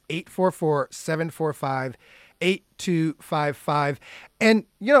 844-745-TALK. That's 844-745-8255. And,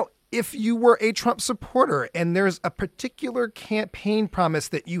 if you were a Trump supporter and there's a particular campaign promise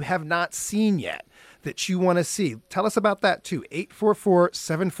that you have not seen yet that you want to see, tell us about that too.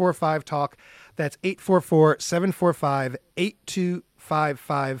 844-745-TALK. That's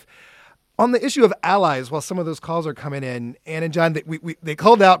 844-745-8255. On the issue of allies, while some of those calls are coming in, Ann and John, they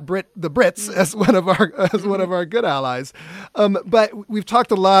called out the Brits as one of our good allies. But we've talked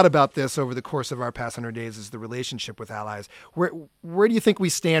a lot about this over the course of our past 100 days, is the relationship with allies. Where do you think we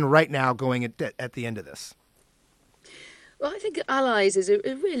stand right now going at the end of this? Well, I think allies is a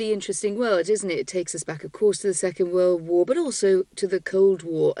really interesting word, isn't it? It takes us back, of course, to the Second World War, but also to the Cold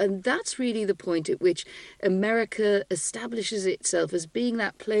War. And that's really the point at which America establishes itself as being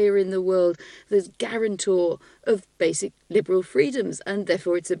that player in the world, the guarantor of basic liberal freedoms. And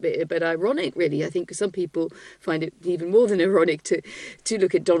therefore, it's a bit ironic, really. I think some people find it even more than ironic to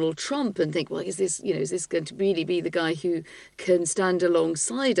look at Donald Trump and think, well, is this going to really be the guy who can stand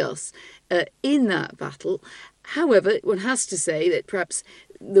alongside us in that battle? However, one has to say that perhaps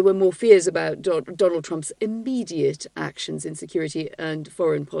there were more fears about Donald Trump's immediate actions in security and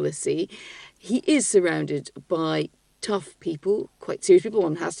foreign policy. He is surrounded by tough people, quite serious people,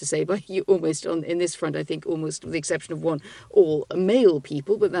 one has to say, by you almost in this front, I think, almost with the exception of one, all male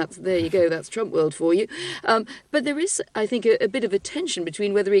people, but there you go, that's Trump world for you. But there is, I think, a bit of a tension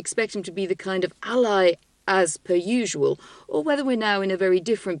between whether we expect him to be the kind of ally as per usual, or whether we're now in a very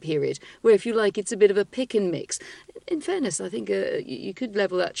different period where, if you like, it's a bit of a pick and mix. In fairness, I think you could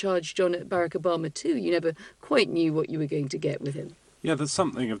level that charge, John, at Barack Obama too. You never quite knew what you were going to get with him. Yeah, there's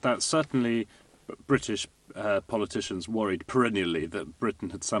something of that. Certainly British politicians worried perennially that Britain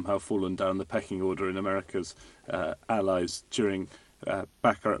had somehow fallen down the pecking order in America's allies during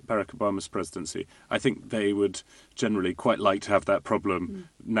Barack Obama's presidency. I think they would generally quite like to have that problem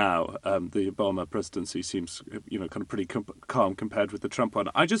now. The Obama presidency seems, kind of pretty calm compared with the Trump one.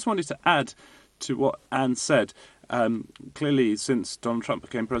 I just wanted to add to what Anne said. Clearly, since Donald Trump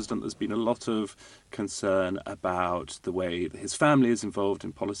became president, there's been a lot of concern about the way that his family is involved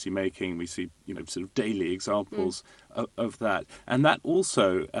in policy making. We see, sort of daily examples of that. And that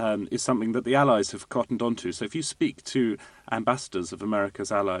also is something that the allies have cottoned onto. So if you speak to ambassadors of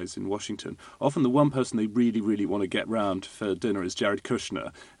America's allies in Washington, often the one person they really, really want to get round for dinner is Jared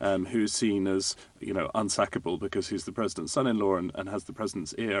Kushner, who's seen as, unsackable because he's the president's son-in-law and has the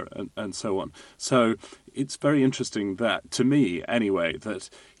president's ear and so on. So it's very interesting that, to me anyway, that,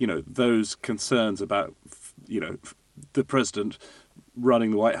 those concerns about, the president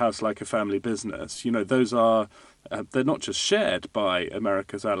running the White House like a family business, those are, they're not just shared by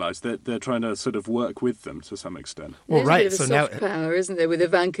America's allies. They're trying to sort of work with them to some extent. Well, right. There's a bit of a soft power, isn't there, with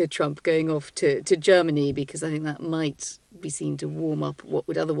Ivanka Trump going off to Germany, because I think that might be seen to warm up what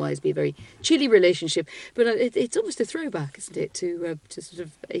would otherwise be a very chilly relationship. But it's almost a throwback, isn't it, to sort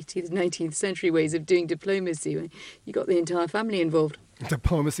of 18th, 19th century ways of doing diplomacy. You got the entire family involved.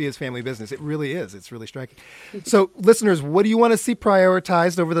 Diplomacy is family business. It really is. It's really striking. So, listeners, what do you want to see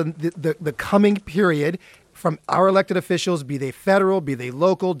prioritized over the coming period from our elected officials, be they federal, be they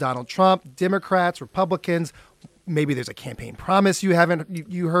local, Donald Trump, Democrats, Republicans? Maybe there's a campaign promise you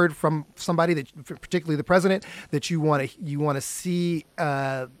heard from somebody, that particularly the president, that you want to see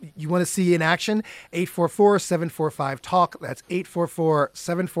in action. 844-745-TALK. That's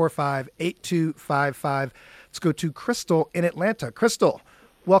 844-745-8255. Let's go to Crystal in Atlanta. Crystal,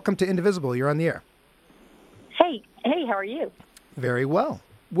 welcome to Indivisible. You're on the air. Hey, how are you? Very well.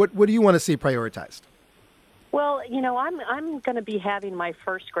 What do you want to see prioritized? Well, I'm going to be having my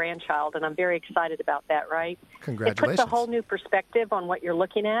first grandchild, and I'm very excited about that, right? Congratulations. It puts a whole new perspective on what you're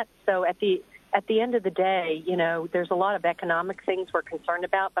looking at. So at the end of the day, there's a lot of economic things we're concerned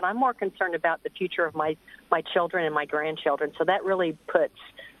about, but I'm more concerned about the future of my children and my grandchildren. So that really puts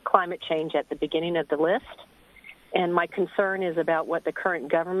climate change at the beginning of the list. And my concern is about what the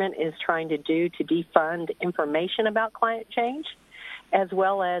current government is trying to do to defund information about climate change, as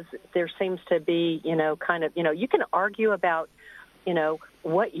well as there seems to be, you can argue about,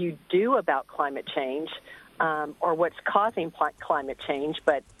 what you do about climate change or what's causing climate change,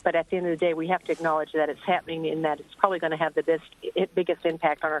 but at the end of the day, we have to acknowledge that it's happening and that it's probably going to have the biggest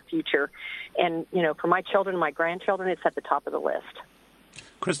impact on our future. And, for my children and my grandchildren, it's at the top of the list.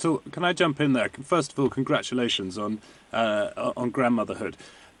 Crystal, can I jump in there? First of all, congratulations on grandmotherhood.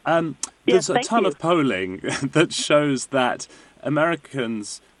 There's a ton of polling that shows that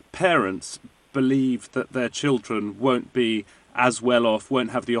Americans' parents believe that their children won't be as well off,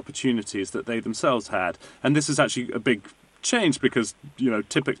 won't have the opportunities that they themselves had. And this is actually a big change because,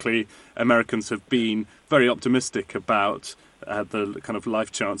 typically Americans have been very optimistic about the kind of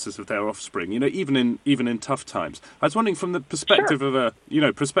life chances of their offspring, even in tough times. I was wondering, from the perspective of a,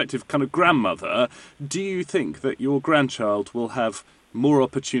 prospective kind of grandmother, do you think that your grandchild will have more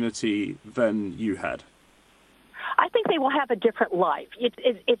opportunity than you had? I think they will have a different life.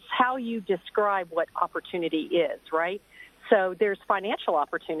 It's how you describe what opportunity is, right? So there's financial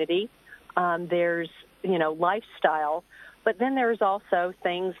opportunity, there's, lifestyle, but then there's also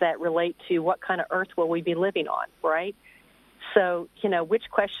things that relate to what kind of earth will we be living on, right? So, which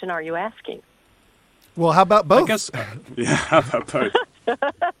question are you asking? Well, how about both? I guess, how about both?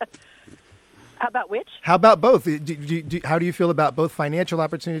 How about which? How about both? How do you feel about both financial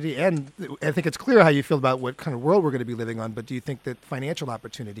opportunity and I think it's clear how you feel about what kind of world we're going to be living on, but do you think that financial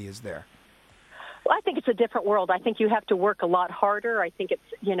opportunity is there? Well, I think it's a different world. I think you have to work a lot harder. I think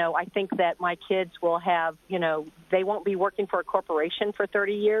I think that my kids will have, they won't be working for a corporation for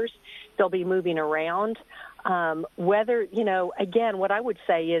 30 years. They'll be moving around. Whether, again, what I would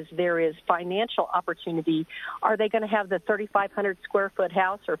say is there is financial opportunity. Are they going to have the 3,500 square foot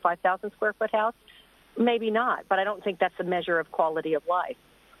house or 5,000 square foot house? Maybe not, but I don't think that's a measure of quality of life.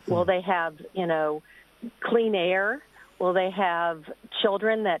 Will they have, clean air? Will they have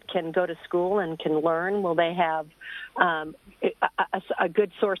children that can go to school and can learn? Will they have a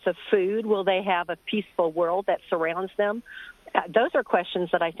good source of food? Will they have a peaceful world that surrounds them? Those are questions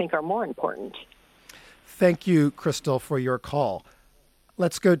that I think are more important. Thank you, Crystal, for your call.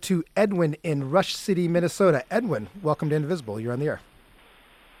 Let's go to Edwin in Rush City, Minnesota. Edwin, welcome to Indivisible. You're on the air.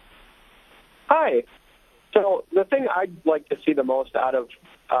 Hi. So the thing I'd like to see the most out of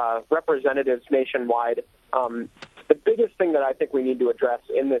representatives nationwide, the biggest thing that I think we need to address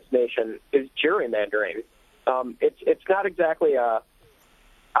in this nation is gerrymandering. It's not exactly a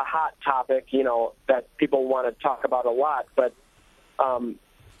hot topic, that people want to talk about a lot, but,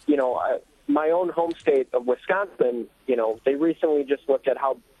 my own home state of Wisconsin, they recently just looked at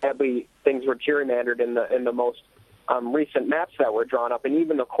how badly things were gerrymandered in the most recent maps that were drawn up, and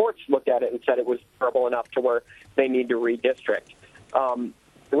even the courts looked at it and said it was terrible enough to where they need to redistrict.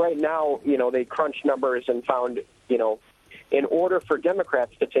 Right now, they crunched numbers and found, in order for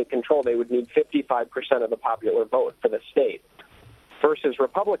Democrats to take control, they would need 55% of the popular vote for the state, versus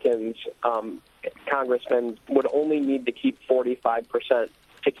Republicans, congressmen would only need to keep 45%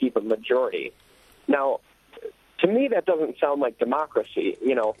 to keep a majority. Now, to me, that doesn't sound like democracy,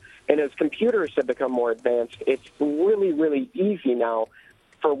 and as computers have become more advanced, it's really, really easy now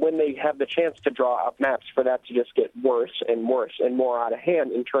for when they have the chance to draw up maps for that to just get worse and worse and more out of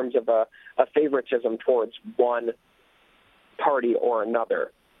hand in terms of a favoritism towards one party or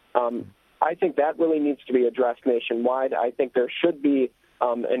another. I think that really needs to be addressed nationwide. I think there should be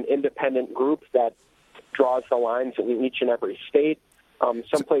an independent group that draws the lines in each and every state.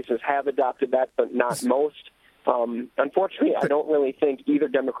 Some places have adopted that, but not most. Unfortunately, I don't really think either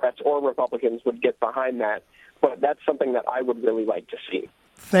Democrats or Republicans would get behind that, but that's something that I would really like to see.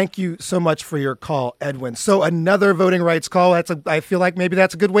 Thank you so much for your call, Edwin. So another voting rights call. I feel like maybe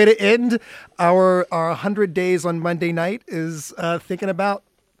that's a good way to end our 100 days on Monday night is thinking about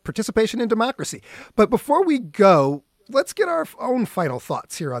participation in democracy. But before we go, let's get our own final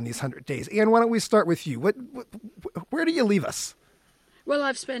thoughts here on these 100 days. Anne, why don't we start with you? Where do you leave us? Well,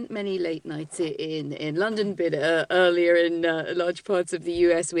 I've spent many late nights in London, but earlier in large parts of the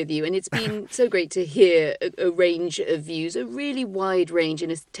US with you. And it's been so great to hear a range of views, a really wide range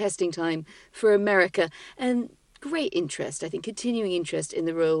in a testing time for America. And great interest, I think, continuing interest in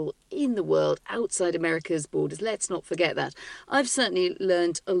the role in the world outside America's borders. Let's not forget that. I've certainly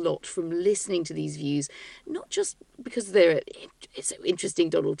learned a lot from listening to these views, not just because it's so interesting.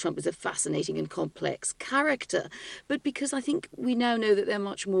 Donald Trump is a fascinating and complex character, but because I think we now know that they're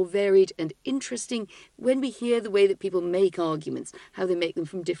much more varied and interesting when we hear the way that people make arguments, how they make them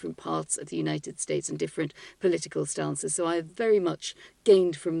from different parts of the United States and different political stances. So I have very much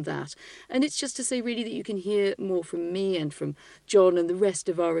gained from that. And it's just to say really that you can hear more from me and from John and the rest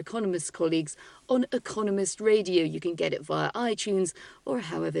of our Economist colleagues on Economist Radio. You can get it via iTunes or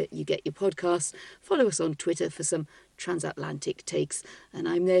however you get your podcasts. Follow us on Twitter for some transatlantic takes. And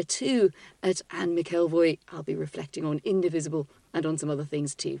I'm there too at Anne McElvoy. I'll be reflecting on Indivisible and on some other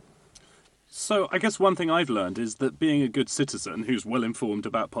things too. So I guess one thing I've learned is that being a good citizen who's well informed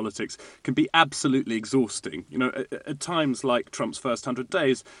about politics can be absolutely exhausting. You know, at times like Trump's first 100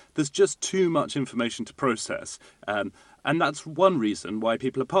 days, there's just too much information to process. And that's one reason why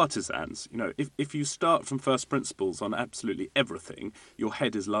people are partisans. You know, if you start from first principles on absolutely everything, your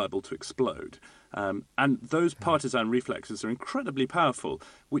head is liable to explode. And those partisan reflexes are incredibly powerful,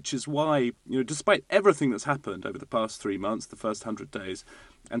 which is why, you know, despite everything that's happened over the past 3 months, the first 100 days,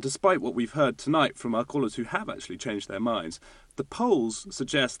 and despite what we've heard tonight from our callers who have actually changed their minds, the polls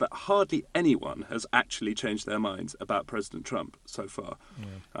suggest that hardly anyone has actually changed their minds about President Trump so far.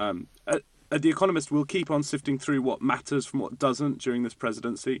 Yeah. The Economist will keep on sifting through what matters from what doesn't during this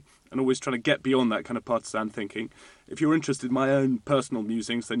presidency and always trying to get beyond that kind of partisan thinking. If you're interested in my own personal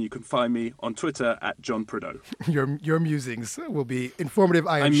musings, then you can find me on Twitter at John Prideaux. Your musings will be informative,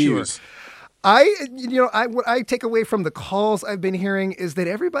 I am I muse. sure. What I take away from the calls I've been hearing is that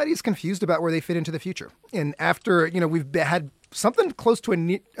everybody's confused about where they fit into the future. And after, we've had something close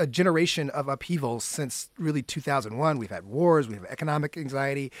to a generation of upheaval since really 2001. We've had wars, we have economic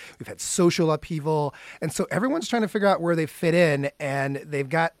anxiety, we've had social upheaval. And so everyone's trying to figure out where they fit in, and they've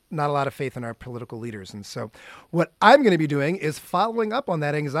got not a lot of faith in our political leaders. And so what I'm going to be doing is following up on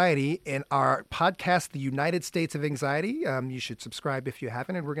that anxiety in our podcast, The United States of Anxiety. You should subscribe if you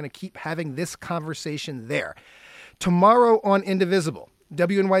haven't, and we're going to keep having this conversation there. Tomorrow on Indivisible,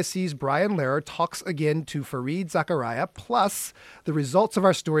 WNYC's Brian Lehrer talks again to Fareed Zakaria, plus the results of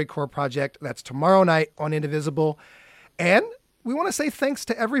our StoryCorps project. That's tomorrow night on Indivisible. And we want to say thanks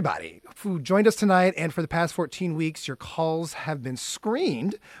to everybody who joined us tonight. And for the past 14 weeks, your calls have been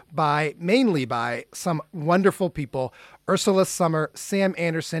screened mainly by some wonderful people: Ursula Summer, Sam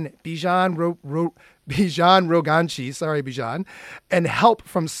Anderson, Bijan Roganchi, sorry, Bijan, and help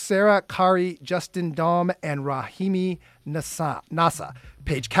from Sarah Kari, Justin Daum, and Rahimi Nasa.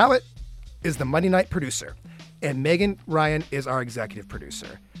 Paige Cowett is the Monday night producer, and Megan Ryan is our executive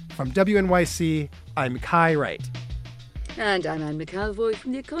producer. From WNYC, I'm Kai Wright. And I'm Anne McElvoy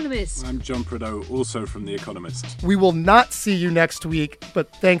from The Economist. I'm John Prideaux, also from The Economist. We will not see you next week,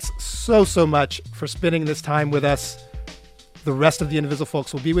 but thanks so much for spending this time with us. The rest of the Indivisible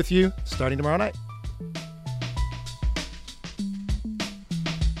folks will be with you starting tomorrow night.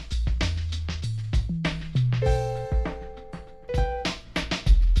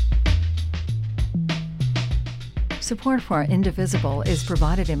 Support for Indivisible is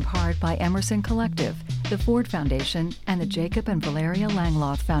provided in part by Emerson Collective, the Ford Foundation, and the Jacob and Valeria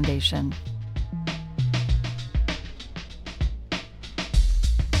Langloth Foundation.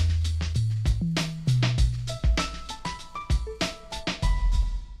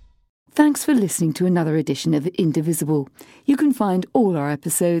 Thanks for listening to another edition of Indivisible. You can find all our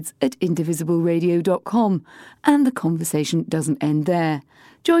episodes at indivisibleradio.com, and the conversation doesn't end there.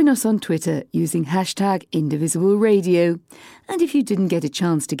 Join us on Twitter using hashtag IndivisibleRadio. And if you didn't get a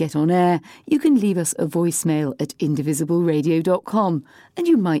chance to get on air, you can leave us a voicemail at indivisibleradio.com, and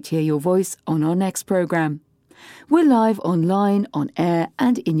you might hear your voice on our next programme. We're live online, on air,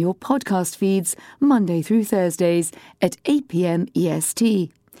 and in your podcast feeds Monday through Thursdays at 8 p.m.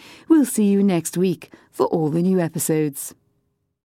 EST. We'll see you next week for all the new episodes.